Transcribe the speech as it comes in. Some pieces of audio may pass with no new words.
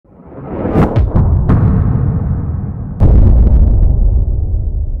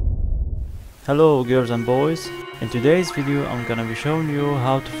Hello girls and boys, in today's video I'm gonna be showing you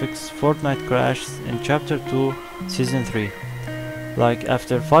how to fix Fortnite crashes in chapter 2 season 3. Like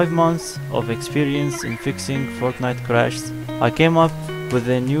after 5 months of experience in fixing Fortnite crashes, I came up with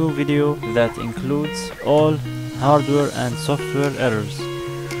a new video that includes all hardware and software errors.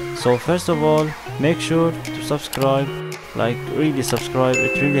 So first of all, make sure to subscribe, like really subscribe,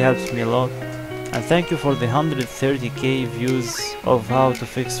 it really helps me a lot. And thank you for the 130k views of how to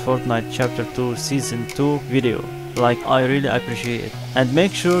fix Fortnite chapter 2 season 2 video. Like, I really appreciate it. And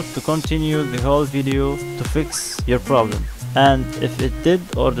make sure to continue the whole video to fix your problem. And if it did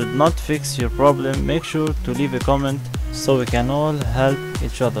or did not fix your problem, make sure to leave a comment so we can all help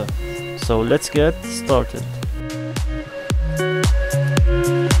each other. So let's get started.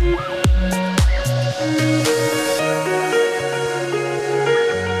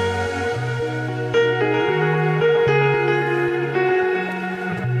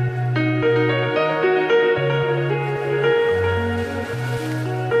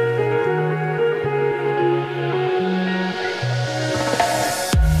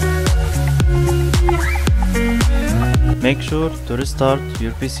 Make sure to restart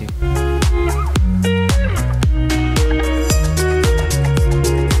your PC.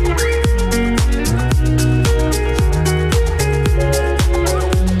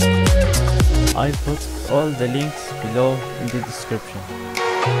 I put all the links below in the description.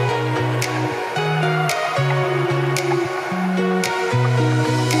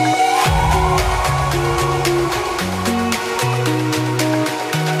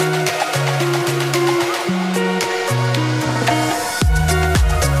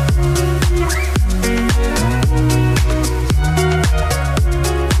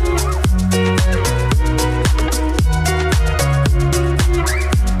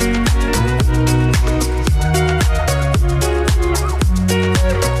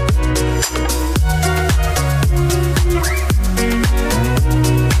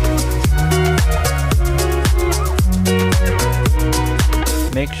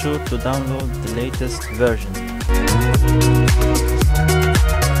 Make sure to download the latest version.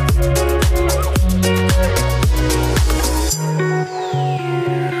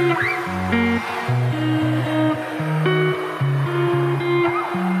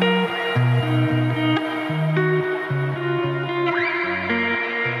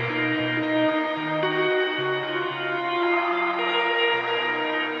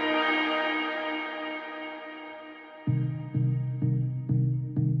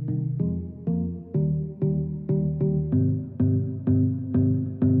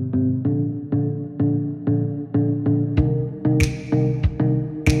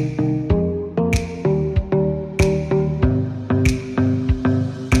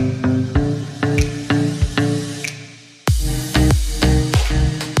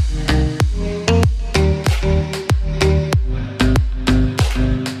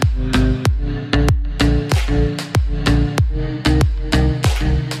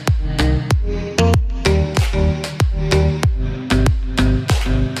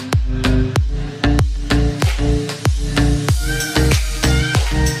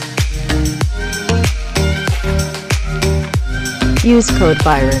 Use code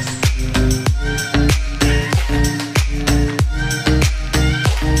virus.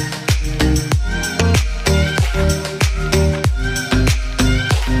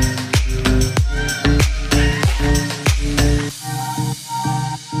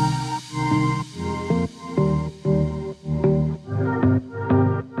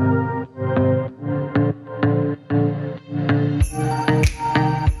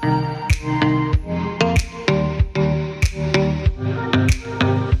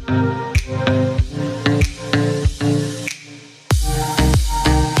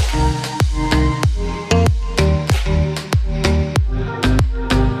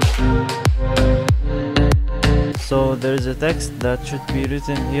 So there is a text that should be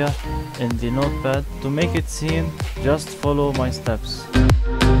written here in the notepad. To make it seen, just follow my steps.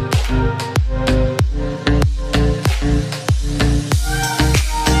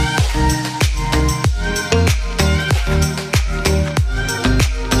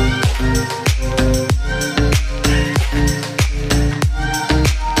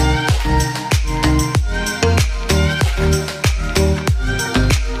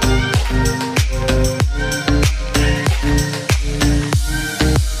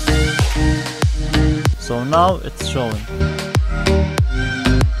 So now it's showing.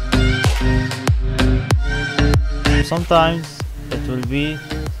 Sometimes it will be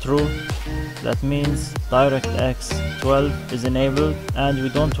true, that means DirectX 12 is enabled and we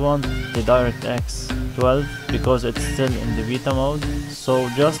don't want the DirectX 12 because it's still in the beta mode, so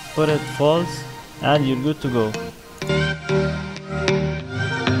just put it false and you're good to go.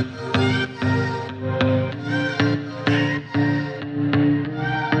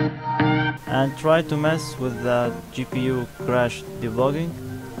 And try to mess with the GPU crash debugging,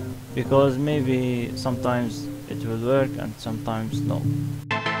 because maybe sometimes it will work and sometimes no.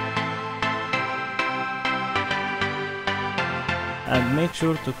 And make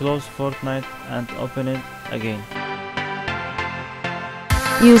sure to close Fortnite and open it again.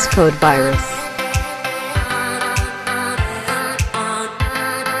 Use code virus.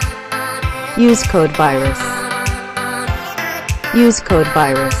 Use code virus. Use code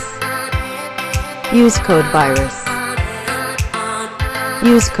virus. Use code virus.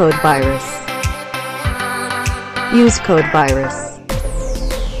 Use code virus. Use code virus.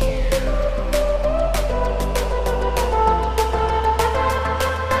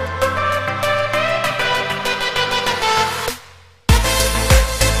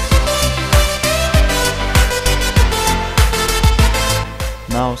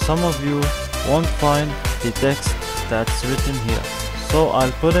 Now some of you won't find the text that's written here, so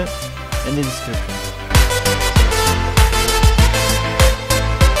I'll put it in the description.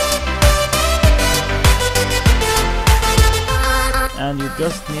 And you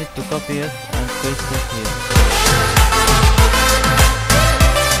just need to copy it and paste it here.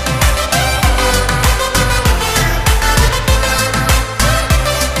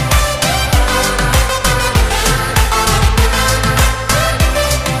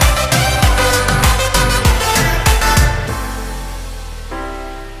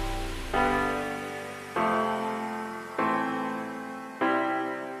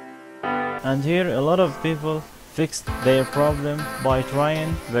 And here a lot of people fixed their problem by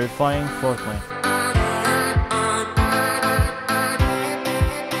trying verifying Fortnite.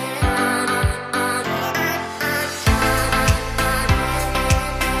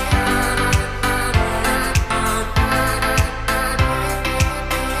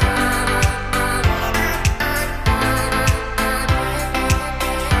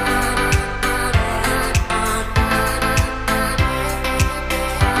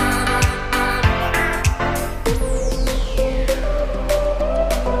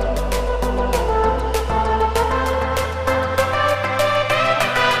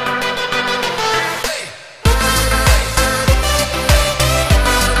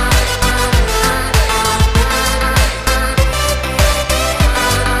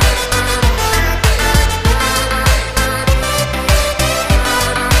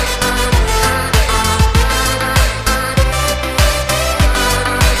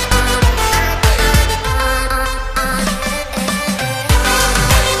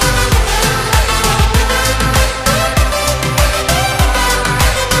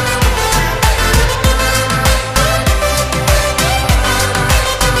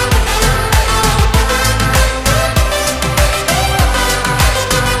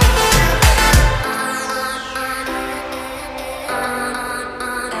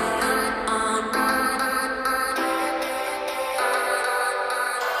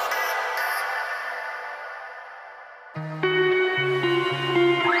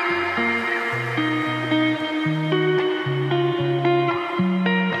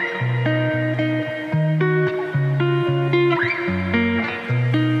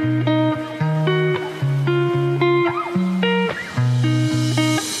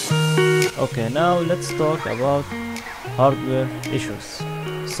 Okay, now let's talk about hardware issues.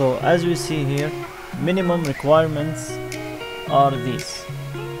 So as we see here, minimum requirements are these.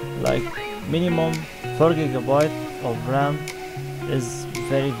 Like minimum 4 GB of RAM is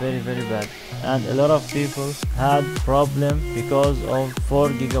very bad, and a lot of people had problem because of 4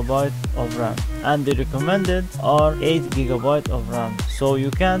 GB of RAM, and the recommended are 8 GB of RAM, so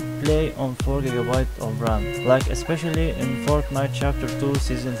you can't play on 4 GB of RAM, like especially in Fortnite Chapter 2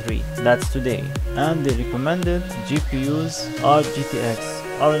 Season 3, that's today. And the recommended GPUs are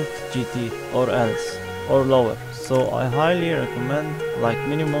GTX, aren't GT or else, or lower. So I highly recommend like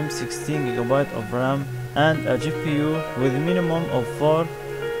minimum 16 GB of RAM and a GPU with minimum of 4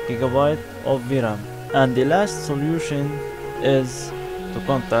 GB of VRAM. And the last solution is to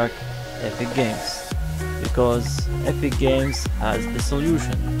contact Epic Games, because Epic Games has the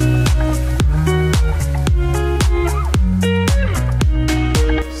solution.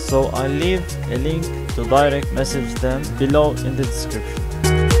 So I'll leave a link to direct message them below in the description.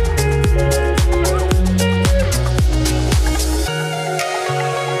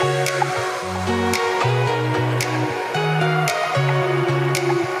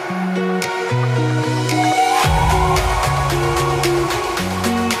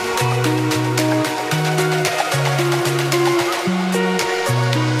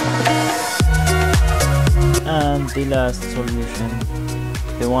 the last solution,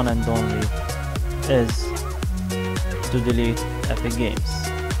 the one and only, is to delete Epic Games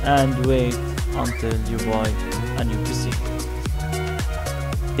and wait until you buy a new PC.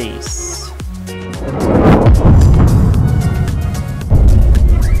 Peace.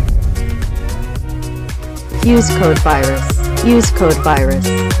 Use code virus. Use code virus.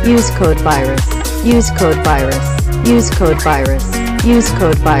 Use code virus. Use code virus. Use code virus. Use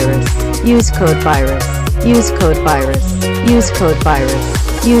code virus. Use code virus. Use code virus. Use code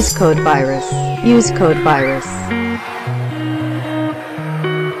virus. Use code virus. Use code virus.